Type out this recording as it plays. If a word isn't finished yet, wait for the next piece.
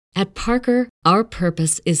At Parker, our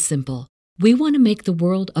purpose is simple. We want to make the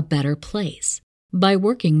world a better place by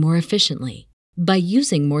working more efficiently, by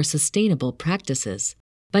using more sustainable practices,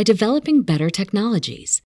 by developing better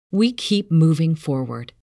technologies. We keep moving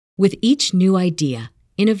forward. With each new idea,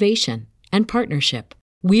 innovation, and partnership,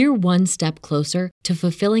 we're one step closer to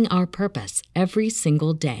fulfilling our purpose every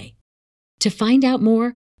single day. To find out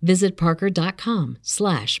more, visit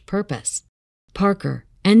parker.com/purpose. Parker,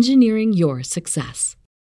 engineering your success.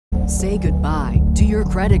 Say goodbye to your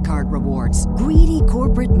credit card rewards. Greedy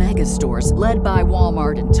corporate mega stores, led by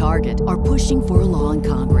Walmart and Target, are pushing for a law in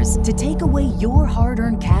Congress to take away your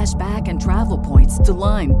hard-earned cash back and travel points to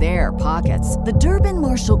line their pockets. The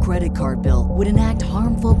Durbin-Marshall credit card bill would enact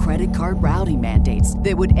harmful credit card routing mandates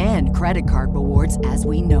that would end credit card rewards as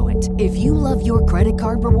we know it. If you love your credit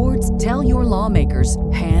card rewards, tell your lawmakers,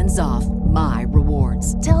 hands off my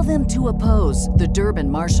rewards. Tell them to oppose the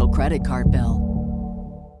Durbin-Marshall credit card bill.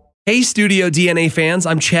 Hey, Studio DNA fans,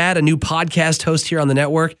 I'm Chad, a new podcast host here on the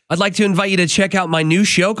network. I'd like to invite you to check out my new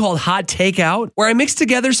show called Hot Takeout, where I mix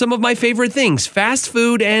together some of my favorite things, fast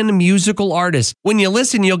food and musical artists. When you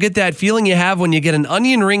listen, you'll get that feeling you have when you get an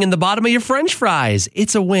onion ring in the bottom of your French fries.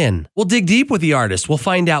 It's a win. We'll dig deep with the artists. We'll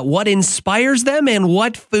find out what inspires them and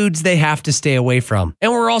what foods they have to stay away from.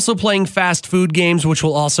 And we're also playing fast food games, which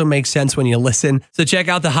will also make sense when you listen. So check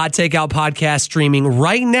out the Hot Takeout podcast streaming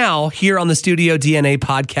right now here on the Studio DNA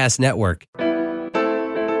Podcast Network. I'm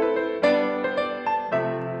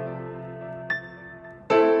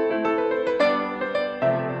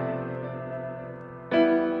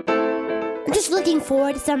just looking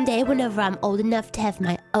forward to someday whenever I'm old enough to have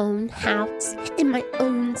my own house and my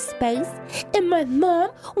own space, and my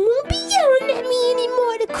mom won't be yelling at me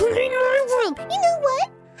anymore to clean my room. You know what?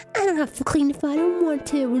 I don't have to clean if I don't want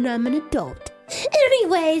to when I'm an adult.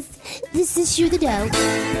 Anyways, this is Shoe the Dough.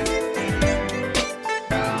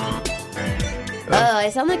 Oh, I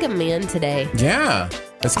sound like a man today. Yeah.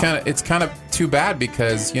 It's kind of too bad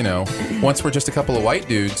because, you know, once we're just a couple of white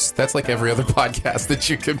dudes, that's like every other podcast that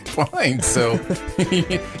you can find. So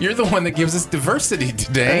you're the one that gives us diversity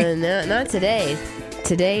today. No, not today.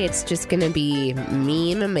 Today it's just going to be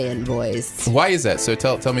me and my man voice. Why is that? So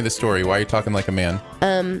tell me the story. Why are you talking like a man?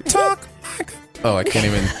 Talk like... Oh, I can't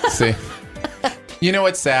even say... You know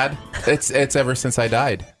what's sad? It's ever since I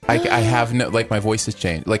died. I have no, like, my voice has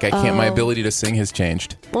changed. Like, I can't, my ability to sing has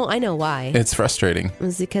changed. Well, I know why. It's frustrating. It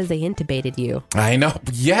was because they intubated you. I know.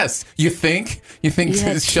 Yes. You think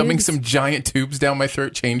shoving some giant tubes down my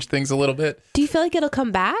throat changed things a little bit? Do you feel like it'll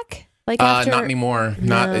come back? Like after... Not anymore.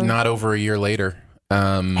 No. Not over a year later.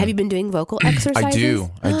 Have you been doing vocal exercises?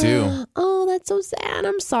 I do. Oh, that's so sad.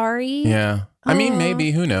 I'm sorry. Yeah. I mean,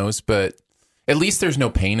 maybe. Who knows? But at least there's no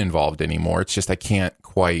pain involved anymore. It's just I can't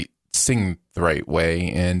quite sing the right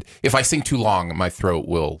way. And if I sing too long, my throat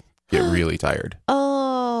will get really tired.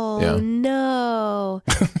 Oh, yeah. No.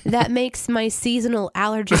 That makes my seasonal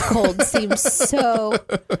allergic cold seem so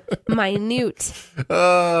minute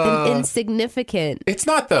and insignificant. It's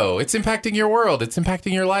not, though. It's impacting your world. It's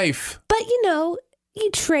impacting your life. But, you know, you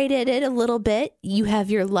traded it a little bit. You have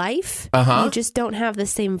your life. You just don't have the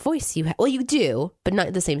same voice you have. Well, you do, but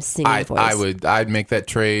not the same singing voice. I'd make that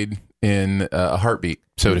trade in a heartbeat,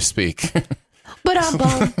 so to speak. But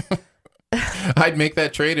I'd make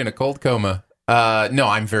that trade in a cold coma. No,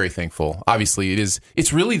 I'm very thankful. Obviously,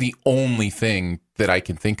 it's really the only thing that I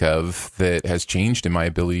can think of that has changed in my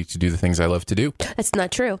ability to do the things I love to do. That's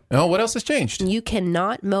not true. Oh, what else has changed? You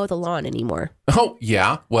cannot mow the lawn anymore. Oh,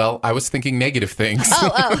 yeah. Well, I was thinking negative things.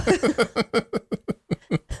 Oh.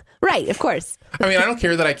 Right, of course. I mean, I don't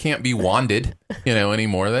care that I can't be wanded,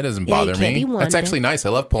 anymore. That doesn't bother me. That's actually nice.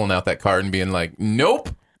 I love pulling out that card and being like, nope.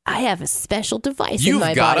 I have a special device in my body.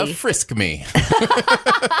 You've got to frisk me.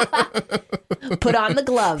 Put on the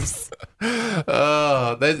gloves.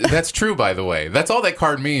 That's true, by the way. That's all that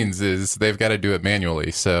card means is they've got to do it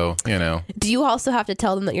manually. So, Do you also have to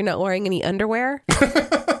tell them that you're not wearing any underwear?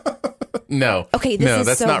 No. Okay, this is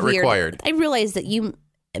that's so not weird. Required. I realize that you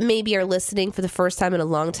maybe are listening for the first time in a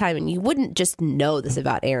long time and you wouldn't just know this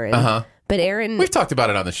about Aaron. But Aaron... We've talked about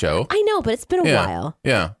it on the show. I know, but it's been a while.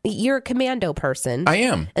 Yeah. You're a commando person. I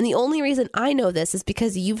am. And the only reason I know this is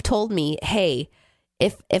because you've told me, hey,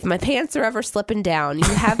 if my pants are ever slipping down, you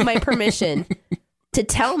have my permission to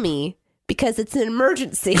tell me because it's an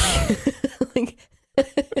emergency.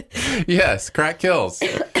 Yes, crack kills.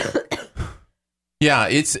 Yeah,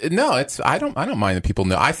 I don't mind that people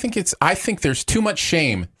know. I think there's too much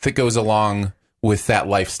shame that goes along with that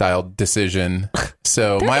lifestyle decision.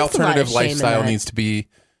 So my alternative lifestyle needs to be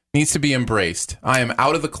embraced. I am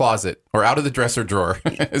out of the closet or out of the dresser drawer,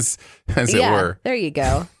 as it were. There you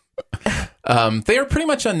go. They are pretty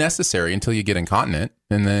much unnecessary until you get incontinent.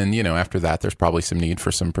 And then, after that, there's probably some need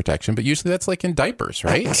for some protection. But usually that's like in diapers,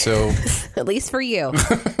 right? So, at least for you.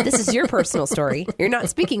 This is your personal story. You're not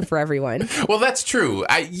speaking for everyone. Well, that's true.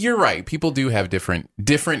 You're right. People do have different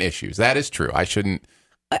issues. That is true. I shouldn't.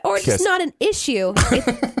 Or it's just not an issue.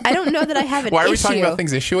 I don't know that I have an issue. Why are we talking about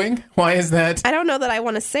things issuing? Why is that? I don't know that I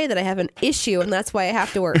want to say that I have an issue, and that's why I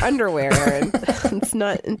have to wear underwear. And it's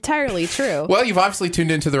not entirely true. Well, you've obviously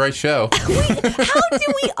tuned into the right show. How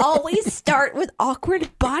do we always start with awkward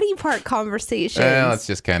body part conversations? That's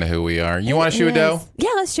just kind of who we are. You want to shoe a dough?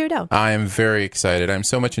 Yeah, let's shoe a dough. I am very excited. I'm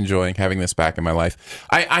so much enjoying having this back in my life.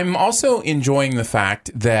 I'm also enjoying the fact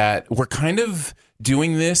that we're kind of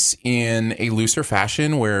doing this in a looser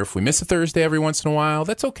fashion where if we miss a Thursday every once in a while,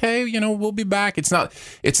 that's okay. We'll be back. It's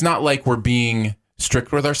not like we're being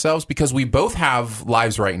strict with ourselves because we both have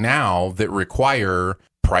lives right now that require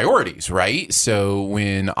priorities, right? So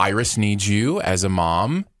when Iris needs you as a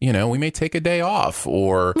mom, we may take a day off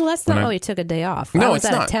or... Well, that's not why we took a day off. No, I was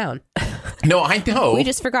it's out not. of town. No, I know. We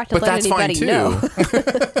just forgot to let anybody know.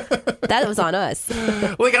 That was on us.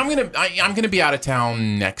 Like I'm gonna be out of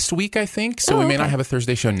town next week, I think. So we may not have a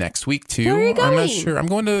Thursday show next week too. Where are you going? I'm not sure. I'm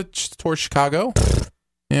going towards Chicago.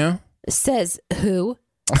 Yeah. Says who?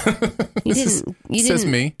 Says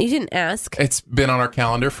me. You didn't ask. It's been on our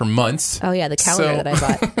calendar for months. Oh yeah, the calendar that I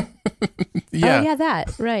bought. Yeah. Oh yeah,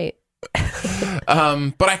 that right.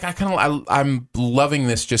 But I'm loving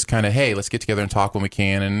this. Just kind of, hey, let's get together and talk when we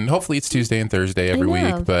can, and hopefully it's Tuesday and Thursday every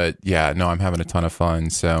week. But yeah, no, I'm having a ton of fun.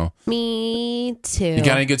 So me too. You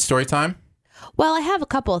got any good story time? Well, I have a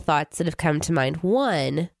couple of thoughts that have come to mind.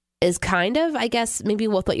 One is kind of, I guess, maybe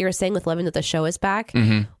with what you were saying with loving that the show is back.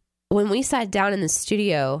 Mm-hmm. When we sat down in the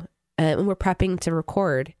studio and we're prepping to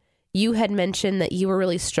record, you had mentioned that you were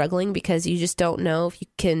really struggling because you just don't know if you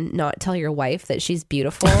can not tell your wife that she's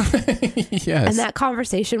beautiful. Yes. And that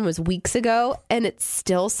conversation was weeks ago, and it's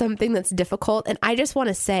still something that's difficult. And I just want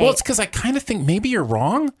to say... Well, it's because I kind of think maybe you're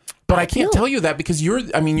wrong, but I can't tell you that because you're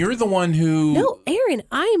the one who... No, Aaron,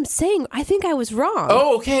 I am saying I think I was wrong.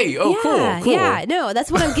 Oh, okay. Oh, yeah, cool. Yeah, no, that's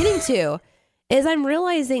what I'm getting to. Is I'm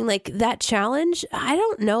realizing like that challenge, I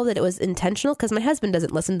don't know that it was intentional because my husband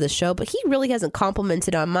doesn't listen to the show, but he really hasn't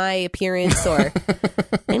complimented on my appearance or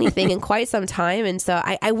anything in quite some time. And so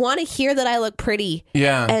I want to hear that I look pretty.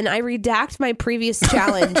 Yeah. And I redact my previous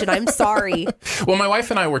challenge and I'm sorry. Well, my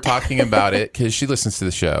wife and I were talking about it because she listens to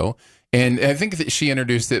the show. And I think that she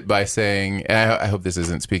introduced it by saying, and I hope this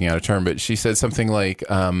isn't speaking out of turn, but she said something like,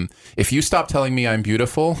 if you stop telling me I'm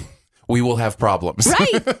beautiful, we will have problems.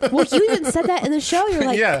 Right. Well, you even said that in the show. You're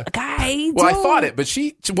like, yeah. Guy, well, I thought it, but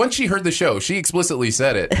once she heard the show, she explicitly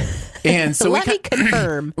said it. And so let me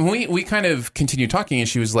confirm. We kind of continued talking, and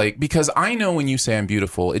she was like, because I know when you say I'm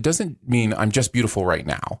beautiful, it doesn't mean I'm just beautiful right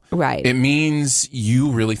now. Right. It means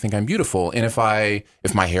you really think I'm beautiful. And if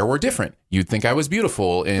my hair were different, you'd think I was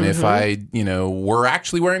beautiful. And if I, were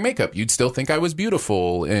actually wearing makeup, you'd still think I was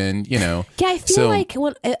beautiful. And, Yeah, I feel like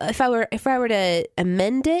if I were to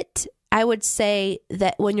amend it, I would say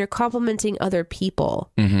that when you're complimenting other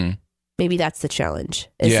people, maybe that's the challenge.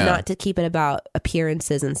 Is not to keep it about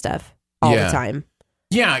appearances and stuff all the time.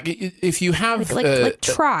 Yeah, if you have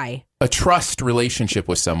try a trust relationship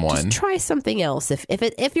with someone, just try something else.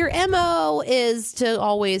 If your MO is to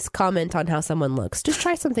always comment on how someone looks, just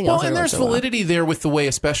try something else. Well, and there's validity there with the way,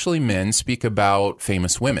 especially men, speak about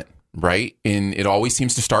famous women. Right. And it always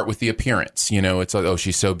seems to start with the appearance. It's like, oh,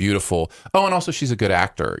 she's so beautiful. Oh, and also she's a good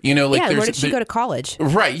actor. Where did she go to college?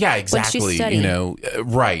 Right. Yeah, exactly.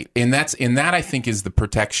 Right. And that I think is the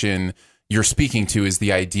protection you're speaking to, is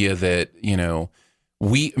the idea that,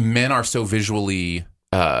 we men are so visually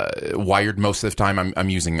wired most of the time. I'm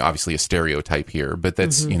using obviously a stereotype here, but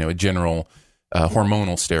that's, a general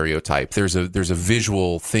hormonal stereotype. There's a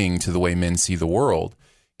visual thing to the way men see the world.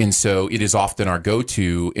 And so it is often our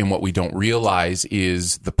go-to, and what we don't realize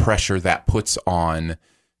is the pressure that puts on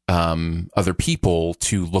other people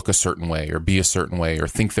to look a certain way or be a certain way or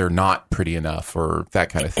think they're not pretty enough or that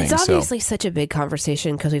kind of thing. It's obviously such a big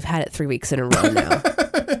conversation because we've had it 3 weeks in a row now.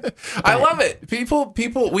 I love it. People,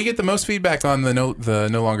 we get the most feedback on the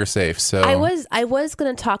no longer safe. So I was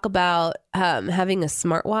going to talk about having a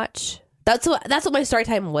smartwatch. That's what my story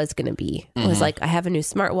time was going to be. It was like, I have a new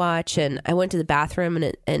smartwatch, and I went to the bathroom,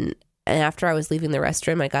 and after I was leaving the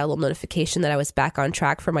restroom, I got a little notification that I was back on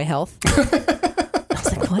track for my health. I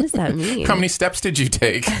was like, what does that mean? How many steps did you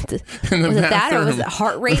take in the was it bathroom? that, or was it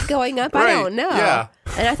heart rate going up? Right. I don't know. Yeah.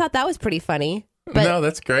 And I thought that was pretty funny. But, no,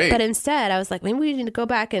 that's great. But instead, I was like, maybe we need to go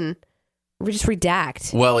back and just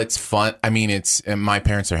redact. Well, it's fun. I mean, and my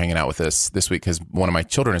parents are hanging out with us this week because one of my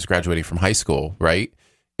children is graduating from high school, right?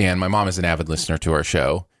 and my mom is an avid listener to our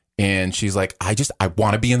show. And she's like, I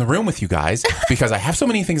want to be in the room with you guys because I have so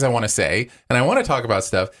many things I want to say and I want to talk about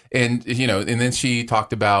stuff. And, you know, and then she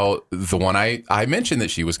talked about the one I mentioned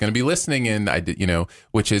that she was going to be listening in, I did, you know,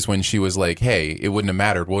 which is when she was like, hey, it wouldn't have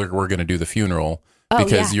mattered. We're going to do the funeral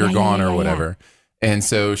because you're gone or whatever. And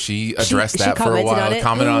so she addressed that for a while,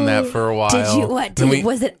 commented on that for a while. Did you,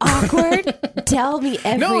 was it awkward? Tell me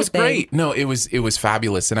everything. No, it was great. No, it was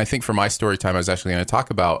fabulous. And I think for my story time, I was actually going to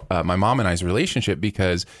talk about my mom and I's relationship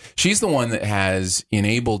because she's the one that has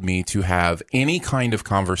enabled me to have any kind of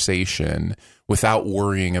conversation without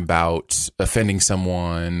worrying about offending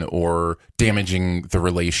someone or damaging the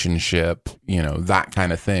relationship, you know, that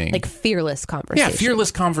kind of thing. Like fearless conversations. Yeah,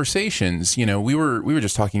 fearless conversations. You know, we were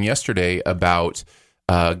just talking yesterday about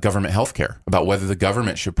government healthcare, about whether the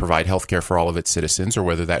government should provide healthcare for all of its citizens or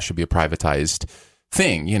whether that should be a privatized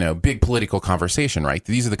thing. You know, big political conversation, right?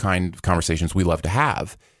 These are the kind of conversations we love to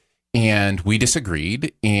have. And we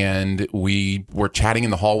disagreed, and we were chatting in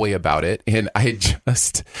the hallway about it. And I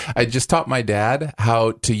just taught my dad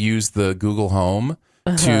how to use the Google Home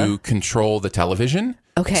to control the television,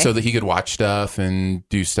 so that he could watch stuff and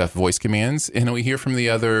do stuff, voice commands. And we hear from the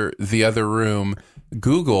other room,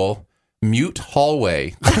 Google mute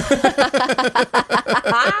hallway. I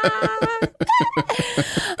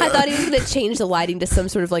thought he was going to change the lighting to some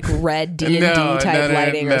sort of like red D&D type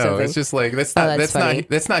lighting or something. It's just like that's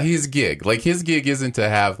not his gig. Like his gig isn't to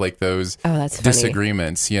have like those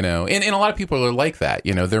disagreements, you know. And a lot of people are like that,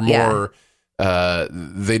 you know. They're more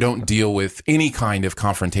they don't deal with any kind of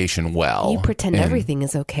confrontation well. You pretend everything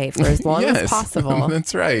is okay for as long as possible.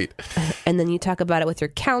 That's right. And then you talk about it with your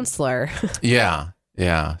counselor. Yeah.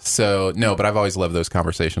 So no, but I've always loved those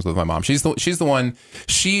conversations with my mom. She is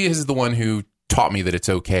the one who taught me that it's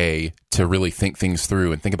okay to really think things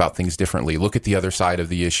through and think about things differently. Look at the other side of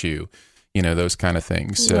the issue, you know, those kind of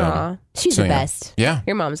things. So she's the best. Yeah.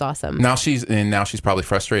 Your mom's awesome. Now she's probably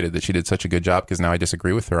frustrated that she did such a good job because now I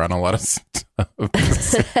disagree with her on a lot of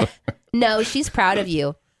stuff. No, she's proud of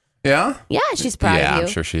you. Yeah? Yeah, she's proud of you. Yeah, I'm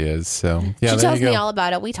sure she is. So yeah, she tells me all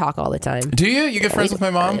about it. We talk all the time. Do you? You get friends with my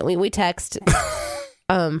mom? We text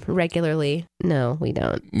regularly. No, we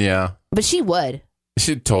don't. Yeah. But she would.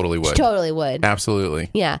 She totally would. She totally would. Absolutely.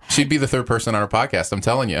 Yeah. She'd be the third person on our podcast, I'm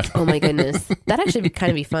telling you. Oh my goodness. That'd actually kind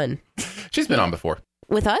of be fun. She's been on before.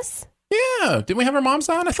 With us? Yeah. Didn't we have our moms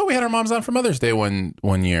on? I thought we had our moms on for Mother's Day one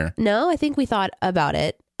year. No, I think we thought about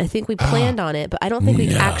it. I think we planned on it, but I don't think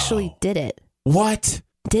we actually did it. What?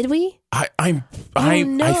 Did we? I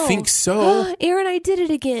think so. Aaron, I did it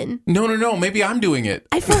again. No. Maybe I'm doing it.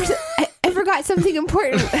 I forgot something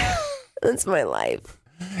important. That's my life.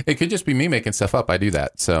 It could just be me making stuff up. I do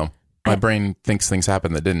that. So my brain thinks things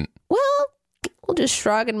happen that didn't. Well, we'll just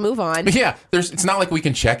shrug and move on. But yeah, it's not like we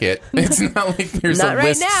can check it. It's not like there's a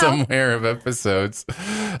list somewhere of episodes.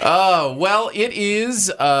 Well, it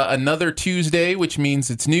is another Tuesday, which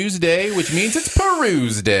means it's News Day, which means it's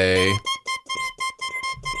Peruse Day.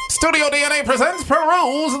 Studio DNA presents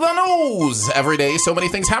Peruse the News. Every day, so many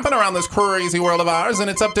things happen around this crazy world of ours, and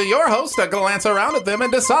it's up to your host to glance around at them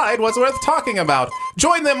and decide what's worth talking about.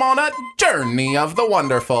 Join them on a journey of the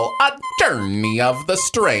wonderful, a journey of the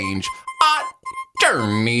strange, a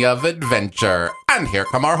journey of adventure. And here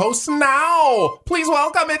come our hosts now. Please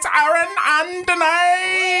welcome, it's Aaron and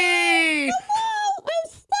Danae.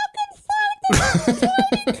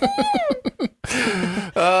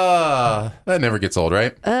 That never gets old,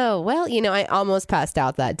 right? Oh, well, you know, I almost passed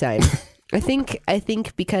out that time. I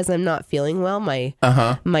think because I'm not feeling well, my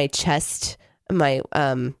chest, my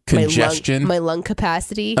congestion, my lung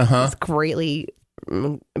capacity is greatly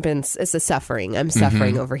it's a suffering. I'm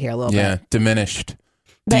suffering over here a little bit. Yeah, diminished,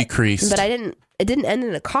 decreased. But it didn't end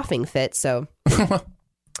in a coughing fit, so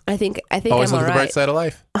I think always I'm look all at the bright side of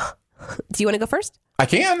life. Do you want to go first? I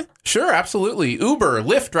can. Sure, absolutely. Uber,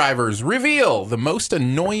 Lyft drivers reveal the most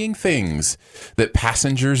annoying things that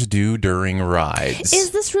passengers do during rides. Is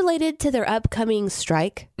this related to their upcoming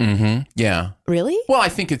strike? Mm-hmm. Yeah. Really? Well, I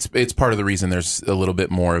think it's part of the reason there's a little bit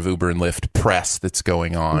more of Uber and Lyft press that's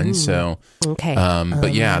going on. Ooh. So, okay.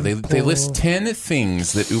 But yeah, they list 10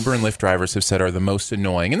 things that Uber and Lyft drivers have said are the most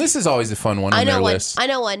annoying. And this is always a fun one on their list. I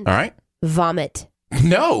know one. All right. Vomit.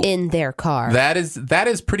 No. In their car. That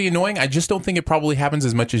is pretty annoying. I just don't think it probably happens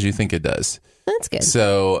as much as you think it does. That's good.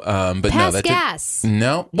 So, but Pass no, gas.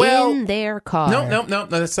 No. Well, in their car. No,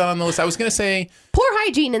 that's not on the list. I was going to say Poor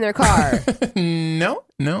hygiene in their car. No.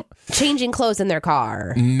 Changing clothes in their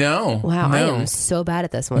car. No. Wow, no. I am so bad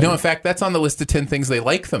at this one. No, in fact, that's on the list of 10 things they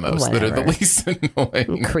like the most that are the Whatever. least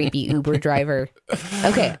annoying. Creepy Uber driver.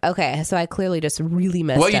 Okay. So I clearly just really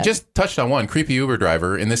messed up. Well, you just touched on one. Creepy Uber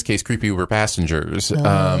driver, in this case, creepy Uber passengers.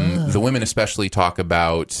 The women especially talk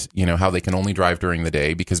about, how they can only drive during the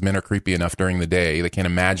day because men are creepy enough during the day. They can't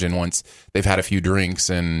imagine once they've had a few drinks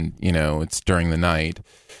and, it's during the night.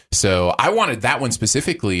 So I wanted that one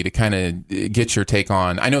specifically to kind of get your take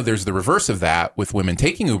on. I know there's the reverse of that with women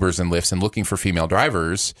taking Ubers and Lyfts and looking for female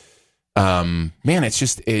drivers. Man, it's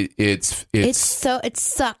just it's so it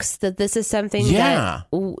sucks that this is something Yeah.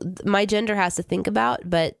 that my gender has to think about.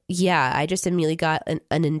 But yeah, I just immediately got an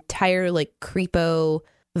entire like creepo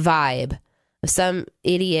vibe of some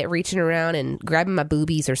idiot reaching around and grabbing my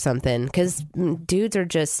boobies or something because dudes are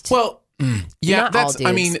just yeah. not That's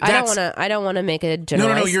all dudes. I don't want to make a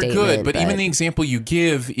generalized No, you're statement, good. But even the example you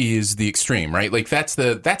give is the extreme, right? Like that's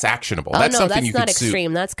actionable. That's something that's you not could sue.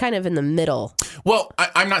 extreme. That's kind of in the middle. Well,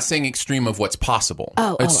 I'm not saying extreme of what's possible.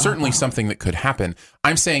 It's certainly something that could happen.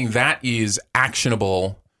 I'm saying that is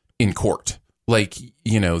actionable in court. Like,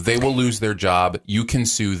 they will lose their job. You can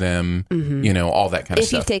sue them, all that kind of If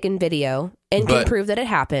stuff. you've taken video and can prove that it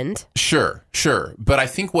happened. Sure. But I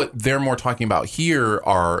think what they're more talking about here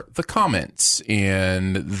are the comments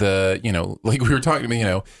and the, like we were talking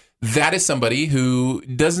about, that is somebody who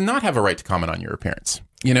does not have a right to comment on your appearance.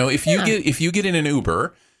 If you get in an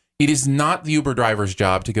Uber, it is not the Uber driver's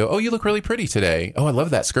job to go, oh, you look really pretty today. Oh, I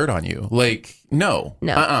love that skirt on you. Like, no.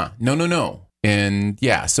 No. And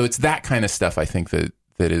yeah, so it's that kind of stuff I think that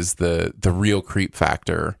is the real creep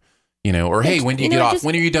factor, or hey, when do you get off?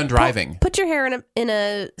 When are you done driving? Put your hair in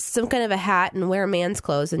a some kind of a hat and wear man's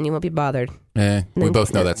clothes and you won't be bothered. We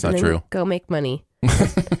both know that's not true. Go make money.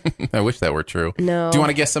 I wish that were true. No. Do you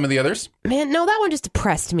want to guess some of the others? Man, no, that one just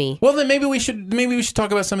depressed me. Well, then maybe we should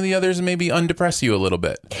talk about some of the others and maybe undepress you a little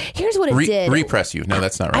bit. Here's what it did. Repress you. No,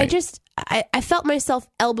 that's not right. I felt myself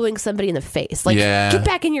elbowing somebody in the face. Like, get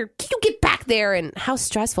back you get back there, and how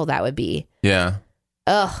stressful that would be. Yeah.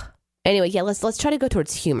 Ugh. Anyway, yeah, let's try to go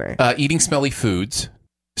towards humor. Eating smelly foods.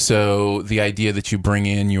 So the idea that you bring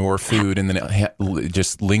in your food and then it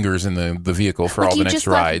just lingers in the vehicle for all the next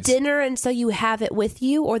rides. You just left dinner and so you have it with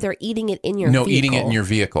you, or they're eating it in your vehicle? No, eating it in your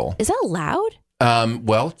vehicle. Is that allowed?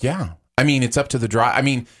 Well, yeah. I mean, it's up to the driver. I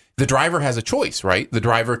mean, the driver has a choice, right? The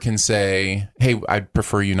driver can say, hey, I'd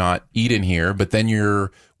prefer you not eat in here, but then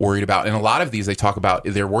you're worried about, and a lot of these they talk about,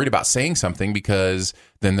 they're worried about saying something because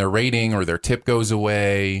then their rating or their tip goes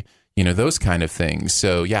away. Those kind of things.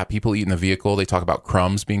 So, yeah, people eat in the vehicle. They talk about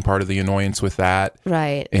crumbs being part of the annoyance with that.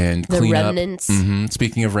 Right. And the clean remnants. Up.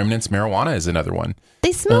 Speaking of remnants, marijuana is another one.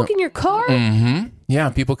 They smoke in your car? Yeah,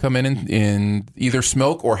 people come in and either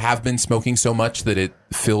smoke or have been smoking so much that it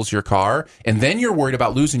fills your car. And then you're worried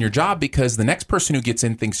about losing your job because the next person who gets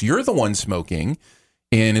in thinks you're the one smoking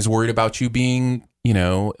and is worried about you being,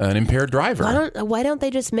 an impaired driver. Why don't they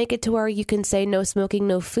just make it to where you can say no smoking,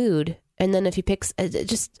 no food? And then if he picks,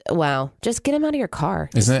 just get him out of your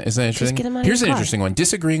car. Isn't that interesting? Just get him out of Here's your an car. Interesting one.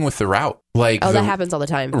 Disagreeing with the route. That happens all the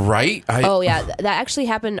time. Right? That actually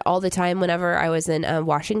happened all the time whenever I was in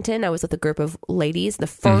Washington. I was with a group of ladies. The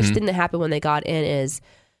first thing that happened when they got in is,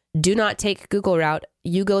 do not take Google route.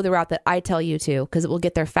 You go the route that I tell you to, because it will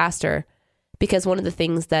get there faster. Because one of the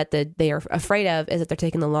things that they are afraid of is that they're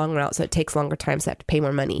taking the long route, so it takes longer time, so they have to pay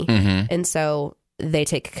more money. And so they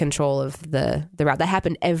take control of the route. That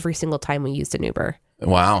happened every single time we used an Uber.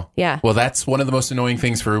 Wow. Yeah. Well, that's one of the most annoying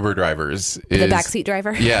things for Uber drivers. The backseat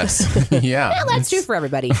driver? Yes. Yeah. Well, that's true for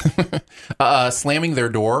everybody. Slamming their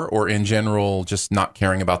door, or in general, just not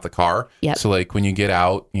caring about the car. Yep. So like when you get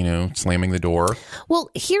out, slamming the door.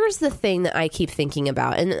 Well, here's the thing that I keep thinking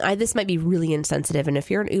about, and this might be really insensitive. And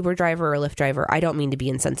if you're an Uber driver or a Lyft driver, I don't mean to be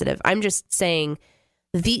insensitive. I'm just saying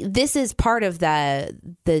this is part of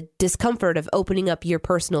the discomfort of opening up your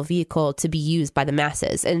personal vehicle to be used by the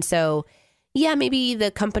masses. And so, yeah, maybe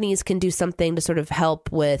the companies can do something to sort of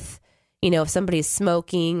help with, if somebody's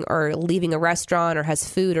smoking or leaving a restaurant or has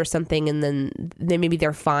food or something, and then maybe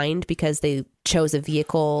they're fined because they chose a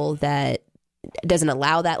vehicle that doesn't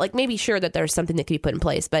allow that. Like, maybe sure that there's something that can be put in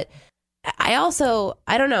place. But I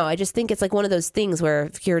don't know. I just think it's like one of those things where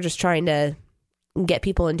if you're just trying to get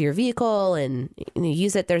people into your vehicle and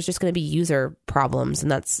use it, there's just going to be user problems,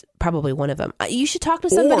 and that's probably one of them. You should talk to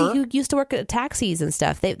somebody who used to work at taxis and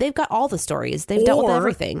stuff. They've got all the stories. They've dealt with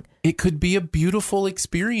everything. It could be a beautiful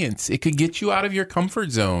experience. It could get you out of your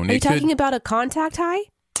comfort zone. Are you talking about a contact high?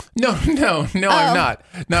 No, I'm not.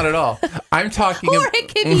 Not at all. I'm talking. Or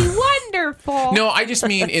it could be wonderful. No, I just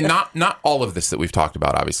mean in not all of this that we've talked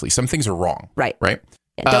about. Obviously, some things are wrong. Right. Right.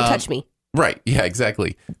 Yeah, don't touch me. Right. Yeah.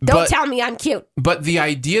 Exactly. Don't tell me I'm cute. But the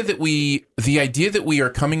idea that we are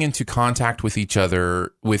coming into contact with each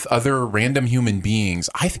other, with other random human beings,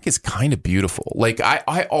 I think is kind of beautiful. Like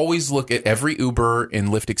I always look at every Uber and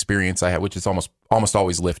Lyft experience I have, which is almost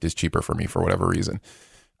always Lyft is cheaper for me for whatever reason.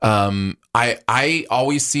 I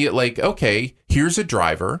always see it like, okay, here's a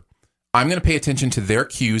driver. I'm going to pay attention to their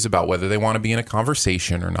cues about whether they want to be in a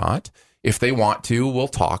conversation or not. If they want to, we'll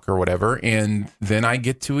talk or whatever. And then I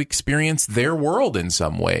get to experience their world in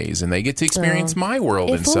some ways. And they get to experience my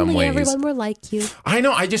world in some ways. If only everyone were like you. I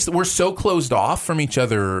know. We're so closed off from each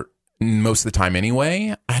other most of the time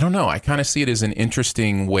anyway. I don't know. I kind of see it as an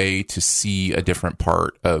interesting way to see a different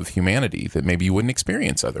part of humanity that maybe you wouldn't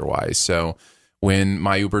experience otherwise. So when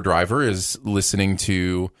my Uber driver is listening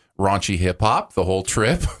to raunchy hip hop the whole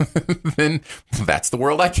trip, then that's the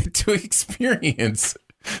world I get to experience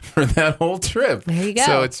for that whole trip. There you go.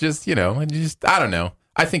 So it's just, I don't know.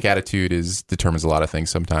 I think attitude determines a lot of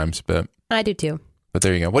things sometimes, but I do too. But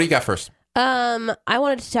there you go. What do you got first? I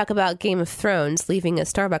wanted to talk about Game of Thrones leaving a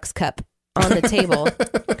Starbucks cup on the table.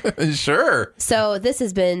 Sure. So this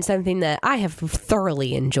has been something that I have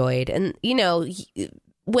thoroughly enjoyed. And,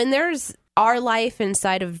 when there's our life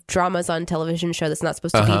inside of dramas on television show that's not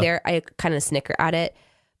supposed to be there, I kind of snicker at it.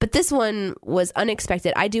 But this one was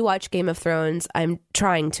unexpected. I do watch Game of Thrones. I'm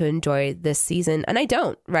trying to enjoy this season, and I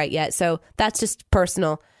don't right yet. So that's just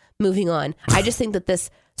personal. Moving on. I just think that this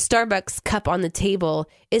Starbucks cup on the table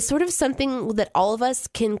is sort of something that all of us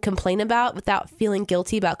can complain about without feeling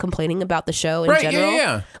guilty about complaining about the show in general.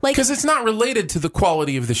 Yeah. Like, because it's not related to the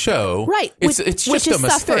quality of the show. Right. It's just a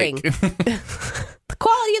mistake. The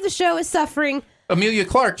quality of the show is suffering. Amelia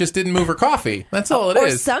Clark just didn't move her coffee. That's all it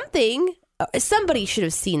is. Or something. Somebody should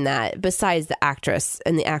have seen that besides the actress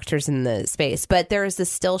and the actors in the space. But there is this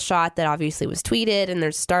still shot that obviously was tweeted, and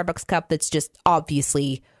there's a Starbucks cup that's just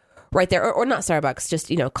obviously right there. Or not Starbucks,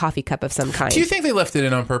 just, coffee cup of some kind. Do you think they left it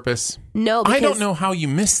in on purpose? No. I don't know how you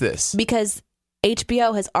missed this. Because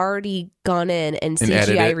HBO has already gone in and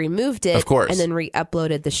CGI removed it. Of course. And then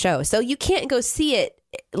re-uploaded the show. So you can't go see it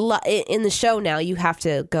in the show now. You have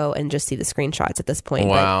to go and just see the screenshots at this point.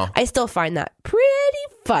 Wow. But I still find that pretty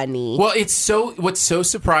funny. Well, what's so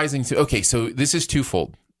surprising okay, so this is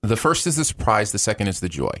twofold. The first is the surprise. The second is the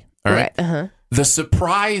joy. All right. The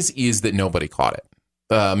surprise is that nobody caught it.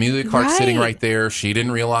 Amelia Clark's sitting right there. She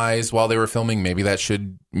didn't realize while they were filming. Maybe that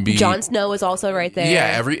should be. Jon Snow was also right there.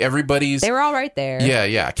 Yeah, everybody's. They were all right there.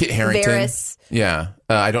 Yeah. Kit Harington. Varys. Yeah,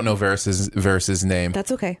 I don't know Varys's name.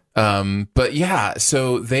 That's okay. But yeah,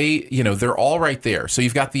 so they're all right there. So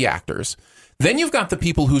you've got the actors. Then you've got the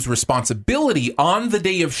people whose responsibility on the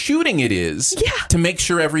day of shooting it is to make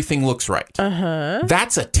sure everything looks right.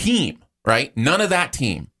 That's a team, right? None of that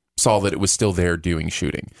team saw that it was still there doing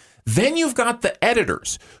shooting. Then you've got the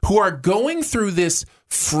editors who are going through this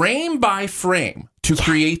frame by frame to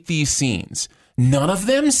create these scenes. None of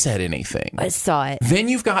them said anything. I saw it. Then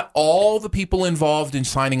you've got all the people involved in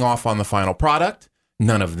signing off on the final product.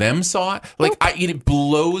 None of them saw it. Like, it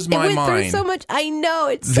blows my mind. It went through so much. I know.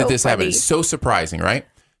 It's so that this funny. happened. It's so surprising, right?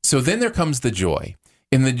 So then there comes the joy.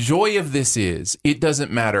 And the joy of this is, it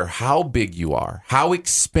doesn't matter how big you are, how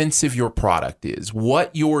expensive your product is,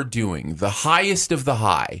 what you're doing, the highest of the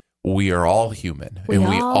high. We are all human, and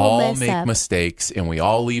we all make mistakes, and we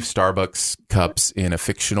all leave Starbucks cups in a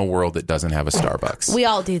fictional world that doesn't have a Starbucks. We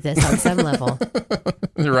all do this on some level.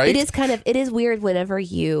 Right? It is weird whenever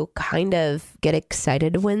you kind of get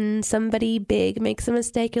excited when somebody big makes a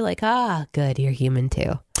mistake. You're like, good, you're human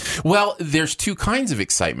too. Well, there's two kinds of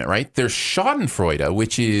excitement, right? There's Schadenfreude,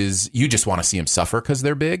 which is you just want to see them suffer because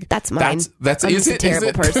they're big. That's mine. That's I'm just a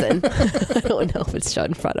terrible person. I don't know if it's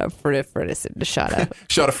Schadenfreude or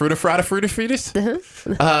Schadenfreude.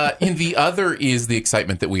 And the other is the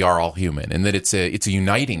excitement that we are all human, and that it's a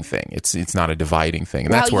uniting thing. It's not a dividing thing.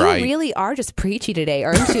 And that's where you really are just preachy today,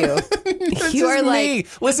 aren't you? You are me.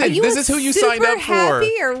 Listen, this is who you signed up for.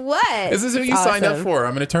 Happy or what? This is who you signed up for.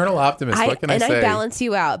 I'm an eternal optimist. What can I say? And I balance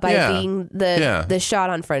you out by being the shot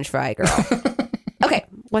on French fry girl. Okay,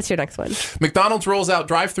 what's your next one? McDonald's rolls out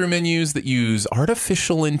drive-through menus that use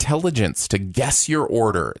artificial intelligence to guess your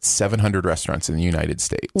order at 700 restaurants in the United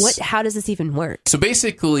States. How does this even work? So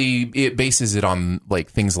basically, it bases it on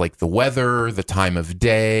things like the weather, the time of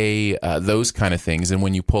day, those kind of things. And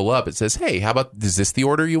when you pull up, it says, "Hey, is this the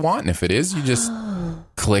order you want?" And if it is, you just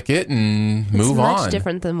click it and move on. It's much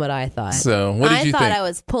different than what I thought. So what did you think? I thought I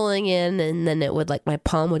was pulling in, and then it would my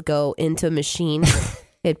palm would go into a machine.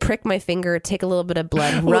 It'd prick my finger, take a little bit of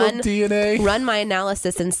blood, Little DNA. run my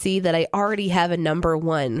analysis and see that I already have a number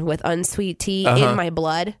 1 with unsweet tea in my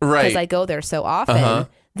blood. Right. Because I go there so often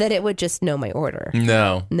that it would just know my order.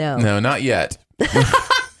 No, not yet.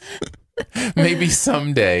 Maybe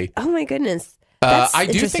someday. Oh my goodness. That's I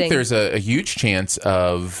do interesting. think there's a huge chance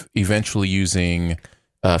of eventually using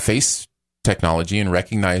face technology and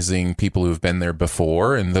recognizing people who've been there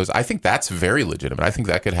before, and those. I think that's very legitimate. I think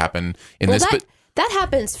that could happen in this. That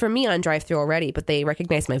happens for me on drive-thru already, but they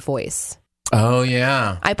recognize my voice. Oh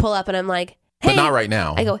yeah, I pull up and I'm like, hey. but not right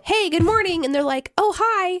now. I go, hey, good morning. And they're like, oh,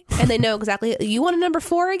 hi. And they know exactly, you want a number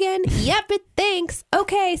 4 again? Yep, thanks.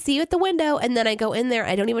 Okay, see you at the window. And then I go in there.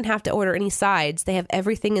 I don't even have to order any sides. They have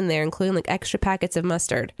everything in there, including like extra packets of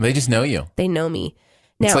mustard. They just know you. They know me.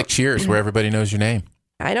 Now, It's like Cheers, where everybody knows your name.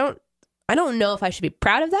 I don't know if I should be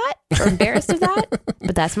proud of that or embarrassed of that,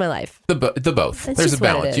 but that's my life. The both. That's There's a just what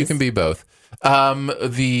it balance. You is. can be both.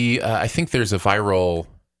 I think there's a viral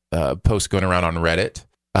post going around on Reddit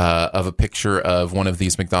of a picture of one of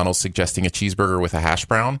these McDonald's suggesting a cheeseburger with a hash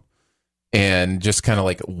brown, and just kind of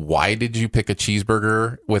like, why did you pick a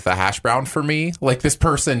cheeseburger with a hash brown for me? Like, this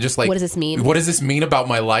person just like, What does this mean? What does this mean about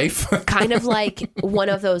my life? Kind of like one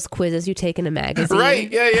of those quizzes you take in a magazine. Right?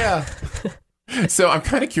 Yeah. So I'm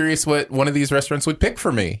kind of curious what one of these restaurants would pick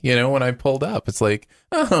for me. You know, when I pulled up, it's like,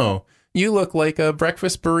 oh, you look like a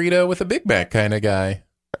breakfast burrito with a Big Mac kind of guy.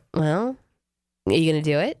 Well, are you going to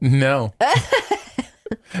do it? No.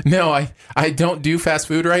 No, I don't do fast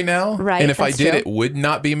food right now. Right, And if I that's did, true. it would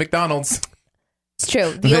not be McDonald's. It's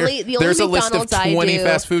true. The only There's a list of McDonald's 20 I do,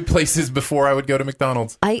 fast food places before I would go to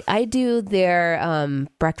McDonald's. I do their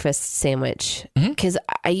breakfast sandwich because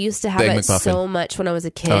I used to have The Egg it McMuffin. so much when I was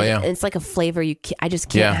a kid. Oh, yeah. And it's like a flavor I just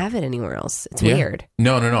can't Yeah. have it anywhere else. It's Yeah. weird.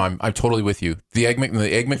 No. I'm totally with you. The Egg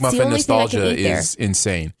McMuffin only thing I nostalgia can eat there. is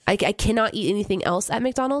insane. I cannot eat anything else at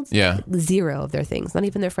McDonald's. Yeah. 0 of their things, not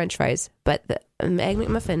even their French fries. But the Egg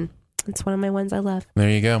McMuffin, it's one of my ones I love. There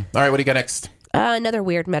you go. All right, what do you got next? Another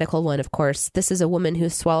weird medical one, of course. This is a woman who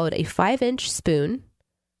swallowed a 5-inch spoon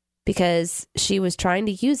because she was trying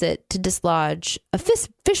to use it to dislodge a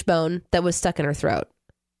fish bone that was stuck in her throat.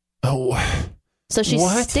 Oh, So she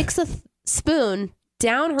What? sticks a spoon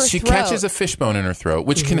down her she throat. catches a fish bone in her throat,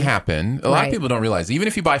 which can happen. A lot Right. of people don't realize. Even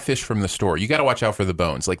if you buy fish from the store, you got to watch out for the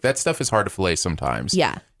bones. Like, that stuff is hard to fillet sometimes.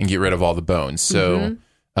 Yeah. And get rid of all the bones. So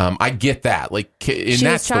I get that. Like, and She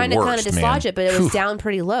that's was trying the to worst, kind of dislodge man. it, but it was Whew. down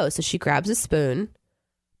pretty low. So she grabs a spoon.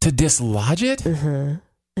 To dislodge it? And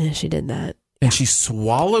she did that. And she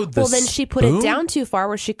swallowed the Well, then she put spoon? it down too far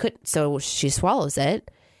where she couldn't. So she swallows it.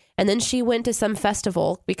 And then she went to some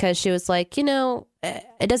festival because she was like, it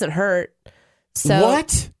doesn't hurt. So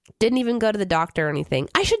What? didn't even go to the doctor or anything.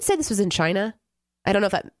 I should say this was in China. I don't know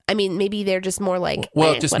if maybe they're just more like,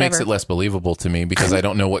 Well, it just whatever. makes it less believable to me because I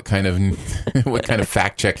don't know what kind of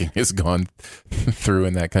fact checking has gone through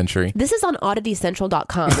in that country. This is on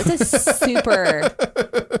odditycentral.com. It's a super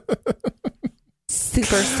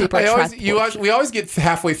We always get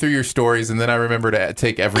halfway through your stories, and then I remember to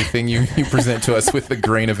take everything you present to us with a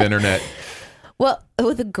grain of internet. Well,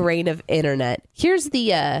 with a grain of internet. Here's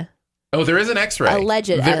the Oh, there is an X-ray. alleged.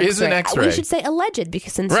 There is an X-ray. We should say alleged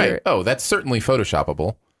because since Right. Oh, that's certainly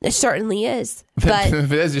Photoshoppable. it certainly is. But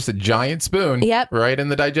That's just a giant spoon. Yep. Right in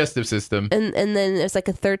the digestive system. and then it was like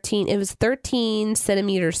 13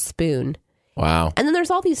 centimeter spoon. Wow. And then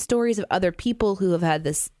there's all these stories of other people who have had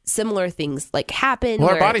this similar things like happen. Well,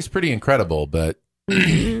 our where- body's pretty incredible, but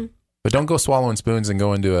but don't go swallowing spoons and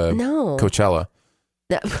go into a No. Coachella.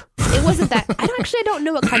 No, it wasn't that. I don't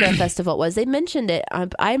know what kind of festival it was. They mentioned it.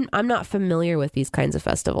 I'm not familiar with these kinds of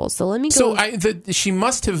festivals. So let me go. So she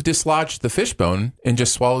must have dislodged the fish bone and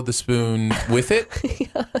just swallowed the spoon with it.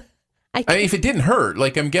 I mean, if it didn't hurt,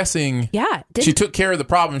 like, I'm guessing yeah, she took care of the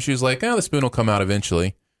problem. She was like, oh, the spoon will come out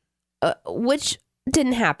eventually. which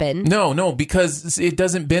didn't happen. No, because it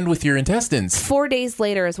doesn't bend with your intestines. 4 days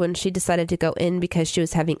later is when she decided to go in because she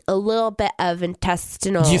was having a little bit of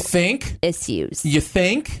intestinal You think? issues. You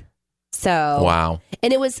think? So Wow.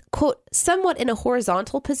 and it was quote somewhat in a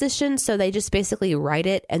horizontal position, so they just basically right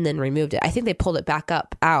it and then removed it. I think they pulled it back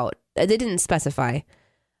up out. They didn't specify. It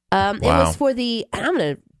Wow. was for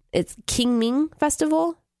it's King Ming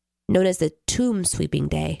Festival, known as the Tomb Sweeping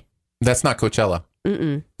Day. That's not Coachella.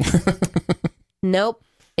 Nope,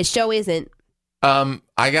 it sure isn't. I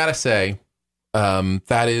gotta say,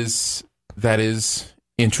 that is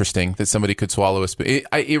interesting that somebody could swallow a spoon.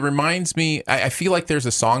 It reminds me. I feel like there's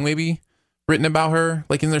a song maybe written about her?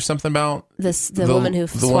 Like, isn't there something about the woman who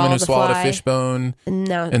swallowed a fishbone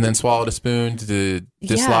and then swallowed a spoon to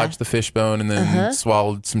dislodge the fishbone and then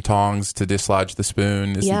swallowed some tongs to dislodge the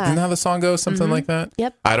spoon? Isn't that how the song goes? Something like that?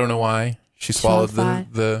 Yep. I don't know why she swallowed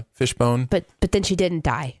the fishbone. But then she didn't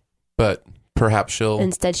die. But perhaps she'll...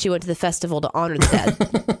 Instead, she went to the festival to honor the dead.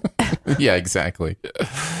 Yeah, exactly.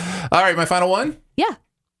 All right, my final one. Yeah.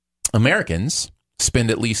 Americans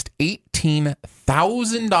spend at least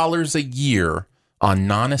 $18,000 a year on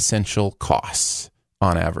non-essential costs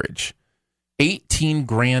on average. 18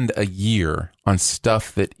 grand a year on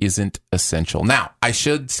stuff that isn't essential. Now, I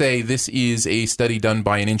should say this is a study done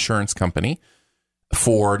by an insurance company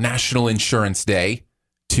for National Insurance Day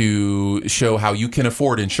to show how you can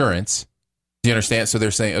afford insurance. Do you understand? So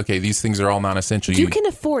they're saying, okay, these things are all non-essential. You can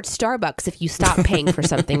afford Starbucks if you stop paying for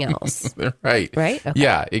something else. Right. Right? Okay.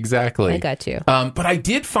 Yeah, exactly. I got you. But I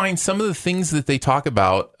did find some of the things that they talk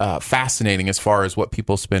about fascinating as far as what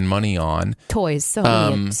people spend money on. Toys. So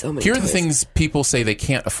many Here are the toys. things people say they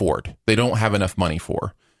can't afford. They don't have enough money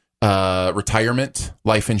for. Retirement,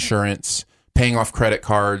 life insurance, paying off credit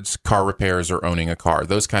cards, car repairs, or owning a car.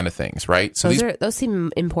 Those kind of things, right? So those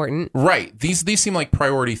seem important. Right. These seem like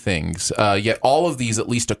priority things. Yet all of these, at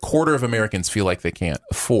least a quarter of Americans feel like they can't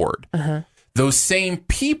afford. Those same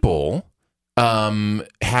people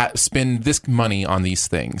spend this money on these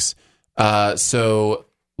things. So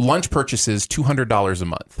lunch purchases, $200 a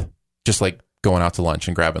month. Just like going out to lunch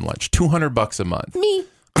and grabbing lunch. $200 a month. Me.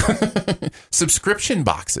 Subscription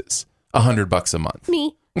boxes, $100 a month.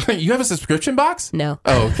 Me. You have a subscription box? No.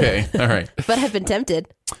 Oh, okay. All right. But I've been tempted.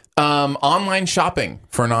 Online shopping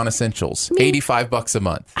for non-essentials, $85 a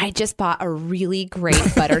month. I just bought a really great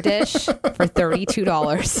butter dish for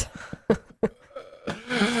 $32.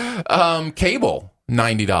 Cable,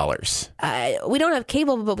 $90. We don't have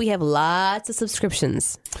cable, but we have lots of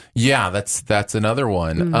subscriptions. Yeah, that's another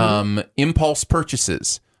one. Impulse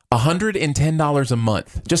purchases, $110 a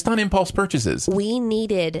month, just on impulse purchases. We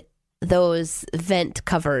needed those vent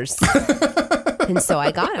covers. And so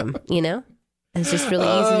I got them, It's just really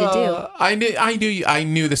easy to do. I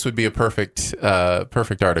knew this would be a perfect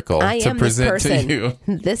article to present to you.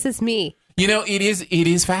 This is me. It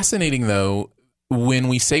is fascinating though. When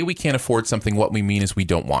we say we can't afford something, what we mean is we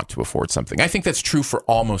don't want to afford something. I think that's true for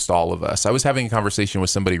almost all of us. I was having a conversation with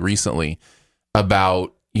somebody recently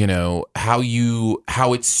about, how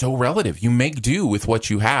it's so relative. You make do with what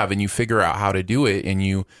you have and you figure out how to do it and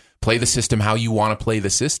you play the system how you want to play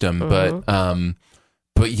the system. But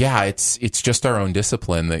yeah, it's just our own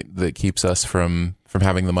discipline that keeps us from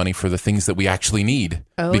having the money for the things that we actually need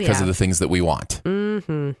because of the things that we want.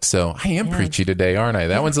 So I am preachy today, aren't I?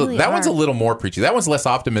 That one's a little more preachy. That one's less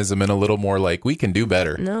optimism and a little more like we can do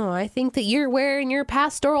better. No, I think that you're wearing your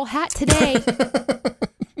pastoral hat today.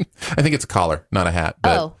 I think it's a collar, not a hat.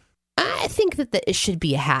 But I think that it should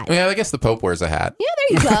be a hat. Yeah, I guess the Pope wears a hat. Yeah, there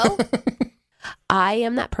you go. I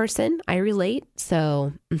am that person. I relate.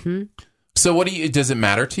 So, So does it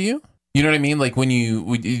matter to you? You know what I mean? Like do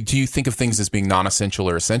you think of things as being non-essential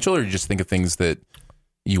or essential, or you just think of things that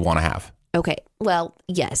you want to have? Okay. Well,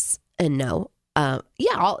 yes and no. Yeah.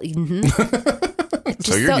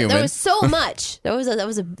 So you're human. There was so much. That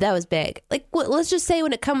was big. Like, let's just say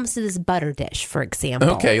when it comes to this butter dish, for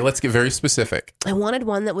example. Okay, let's get very specific. I wanted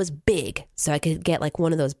one that was big, so I could get like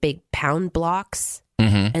one of those big pound blocks,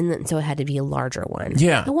 and then so it had to be a larger one.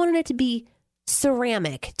 Yeah. I wanted it to be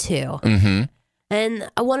ceramic too, and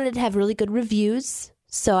I wanted it to have really good reviews.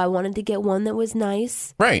 So I wanted to get one that was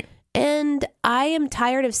nice, right? And I am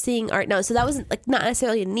tired of seeing art now. So that wasn't like not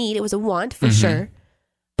necessarily a need; it was a want for sure.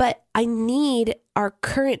 But I need our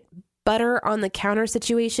current butter on the counter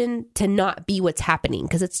situation to not be what's happening,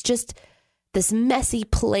 because it's just this messy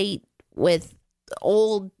plate with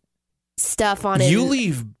old stuff on it. You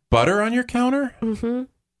leave butter on your counter? Mm-hmm.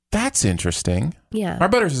 That's interesting. Yeah. Our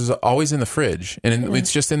butter is always in the fridge, and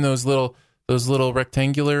it's just in those little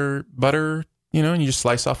rectangular butter, and you just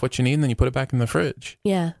slice off what you need and then you put it back in the fridge.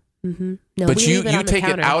 Yeah. Mm-hmm. No, but you take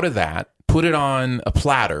it out of that, put it on a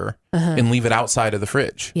platter, and leave it outside of the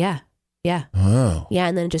fridge. Yeah. Yeah. Oh. Yeah,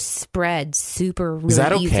 and then it just spread super really Is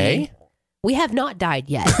that okay? easy. We have not died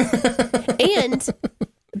yet. And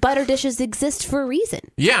butter dishes exist for a reason.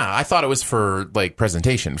 Yeah, I thought it was for like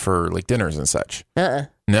presentation, for like dinners and such.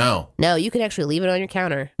 No, you can actually leave it on your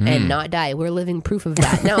counter and not die. We're living proof of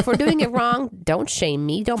that. Now, if we're doing it wrong, don't shame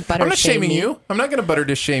me. Don't butter shame me. I'm not shaming you. I'm not going to butter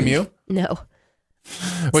dish shame you. No.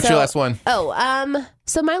 What's your last one?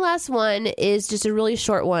 So my last one is just a really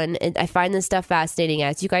short one. And I find this stuff fascinating.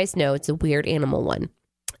 As you guys know, it's a weird animal one.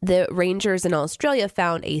 The rangers in Australia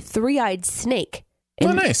found a 3-eyed snake.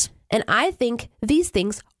 Oh, nice. And I think these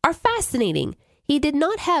things are fascinating. He did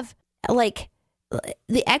not have, like,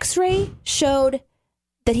 the x-ray showed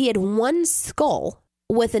that he had one skull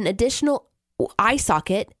with an additional eye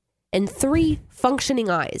socket and 3 functioning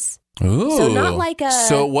eyes. Ooh. So not like a...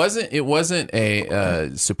 So it wasn't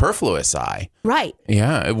a superfluous eye. Right.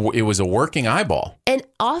 Yeah, it was a working eyeball. And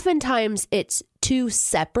oftentimes it's 2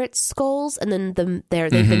 separate skulls, and then they've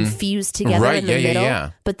been fused together in the middle.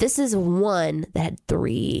 Yeah. But this is one that had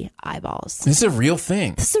 3 eyeballs. This is a real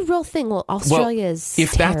thing. This is a real thing. Well, Australia is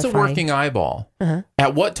if that's a terrifying. working eyeball,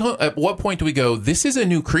 at what point do we go, this is a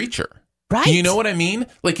new creature? Right. You know what I mean?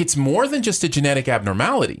 Like, it's more than just a genetic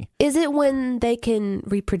abnormality. Is it when they can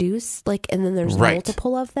reproduce, like, and then there's Right.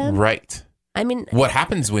 multiple of them? Right. I mean, What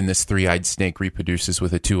happens when this 3-eyed snake reproduces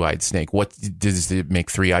with a 2-eyed snake? What does it make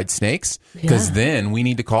 3-eyed snakes? Because then we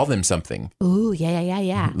need to call them something ooh,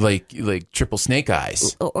 yeah. like triple snake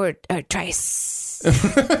eyes. Or trice.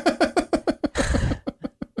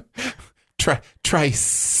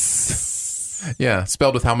 Trice. Yeah,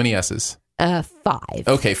 spelled with how many S's? 5.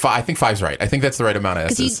 Okay, I think 5's right. I think that's the right amount of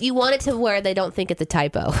S's. Because you want it to where they don't think it's a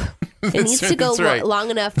typo. It needs to go that's right. long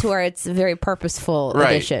enough to where it's a very purposeful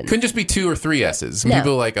Right. addition. Couldn't just be 2 or 3 S's. Some No.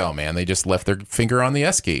 people are like, oh man, they just left their finger on the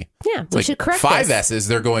S key. Yeah, It's we like should correct 5 this. S's,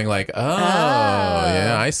 they're going like, oh,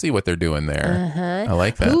 yeah, I see what they're doing there. I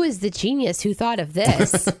like that. Who is the genius who thought of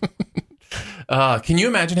this? Can you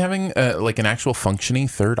imagine having like an actual functioning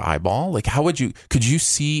 3rd eyeball? Like, could you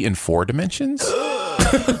see in 4 dimensions?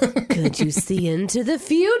 Could you see into the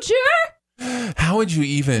future? How would you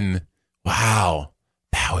even, wow,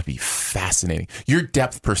 that would be fascinating. Your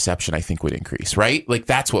depth perception, I think, would increase, right? Like,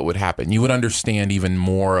 that's what would happen. You would understand even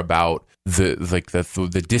more about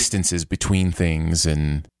the distances between things,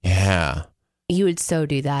 and yeah. You would so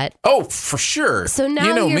do that. Oh, for sure. So now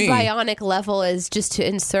you know your me. bionic level is just to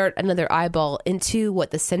insert another eyeball into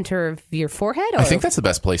the center of your forehead? Or? I think that's the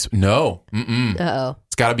best place. No. Uh-oh.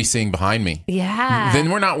 It's got to be seeing behind me. Yeah. Then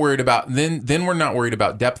we're not worried about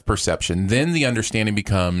depth perception. Then the understanding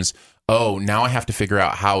becomes, oh, now I have to figure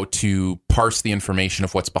out how to parse the information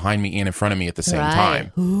of what's behind me and in front of me at the same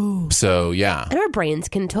time. Ooh. So, yeah. And our brains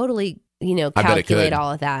can totally, I bet it calculate could.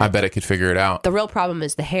 all of that. I bet it could figure it out. The real problem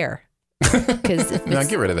is the hair. Because if, No,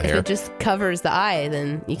 get rid of the hair. if it just covers the eye,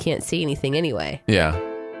 then you can't see anything anyway. Yeah.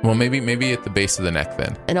 Well, maybe at the base of the neck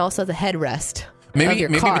then. And also the headrest of Maybe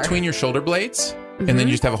your car. between your shoulder blades, and then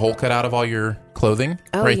you just have a hole cut out of all your clothing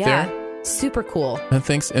right there. Super cool. And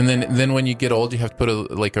things, and then when you get old, you have to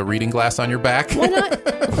put a reading glass on your back. Why not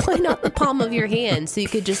the palm of your hand so you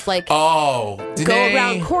could just go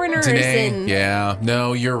around corners and yeah.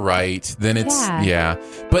 No, you're right. Then it's Yeah.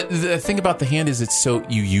 But the thing about the hand is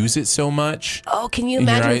you use it so much. Oh, can you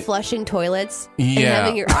imagine Right. flushing toilets and Yeah.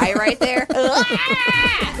 having your eye right there?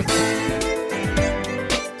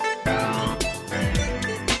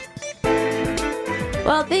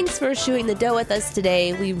 Well, thanks for chewing the dough with us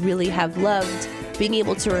today. We really have loved being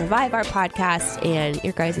able to revive our podcast, and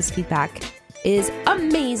your guys' feedback is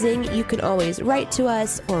amazing. You can always write to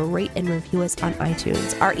us or rate and review us on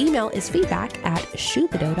iTunes. Our email is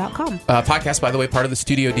feedback@chewthedough.com. Podcast, by the way, part of the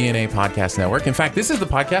Studio DNA Podcast Network. In fact, this is the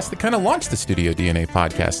podcast that kind of launched the Studio DNA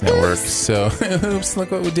Podcast Network. So, oops,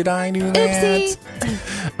 look, did I do that?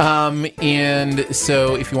 Oopsie. And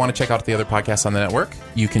so if you want to check out the other podcasts on the network,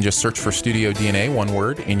 you can just search for Studio DNA, one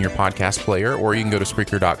word, in your podcast player, or you can go to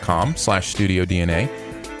Spreaker.com/Studio DNA.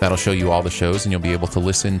 That'll show you all the shows, and you'll be able to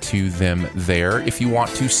listen to them there. If you want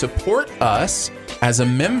to support us as a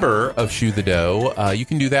member of Chew the Dough, you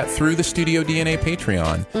can do that through the Studio DNA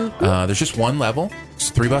Patreon. There's just one level. It's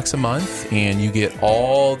 $3 a month, and you get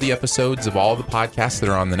all the episodes of all the podcasts that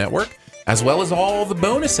are on the network, as well as all the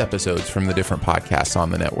bonus episodes from the different podcasts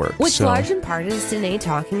on the network. Which large in part is Danae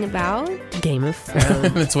talking about Game of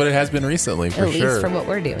Thrones. That's what it has been recently, for At sure. least from what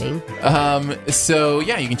we're doing. So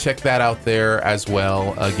yeah, you can check that out there as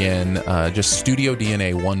well. Again, just Studio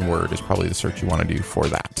DNA, one word, is probably the search you want to do for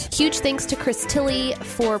that. Huge thanks to Chris Tilley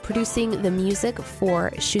for producing the music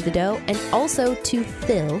for Chew the Dough, and also to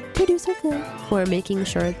producer Phil, for making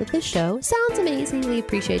sure that the show sounds amazing. We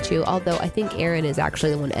appreciate you, although I think Aaron is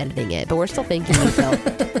actually the one editing it, but we're still thanking you, Phil.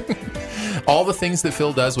 All the things that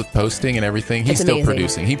Phil does with posting and everything, he's It's still amazing.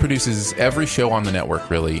 producing. He produces every show on the network,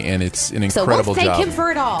 really, and it's an So incredible let's thank job. him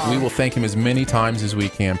for it all. We will thank him as many times as we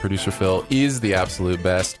can. Producer Phil is the absolute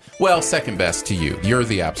best. Well, second best to you. You're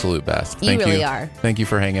the absolute best. You Thank really are. Thank you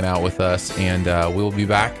for hanging out with us, and we'll be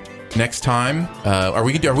back next time. Are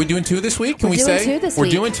we doing 2 this week? Can We're we doing say 2 this we're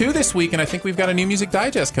week. doing 2 this week? And I think we've got a new music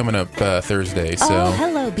digest coming up Thursday. So, Oh,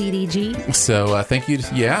 hello, BDG. so thank you, to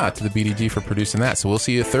the BDG for producing that. So we'll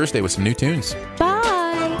see you Thursday with some new tunes. Bye.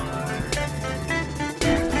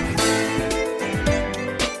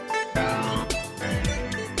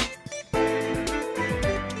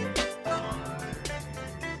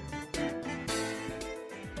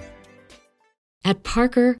 At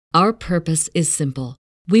Parker, our purpose is simple.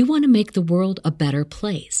 We want to make the world a better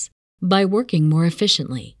place by working more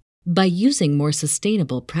efficiently, by using more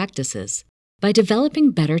sustainable practices, by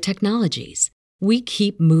developing better technologies. We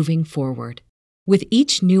keep moving forward. With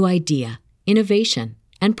each new idea, innovation,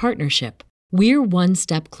 and partnership, we're one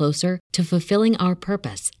step closer to fulfilling our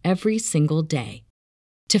purpose every single day.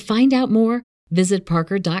 To find out more, visit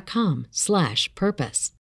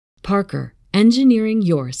parker.com/purpose. Parker, engineering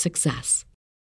your success.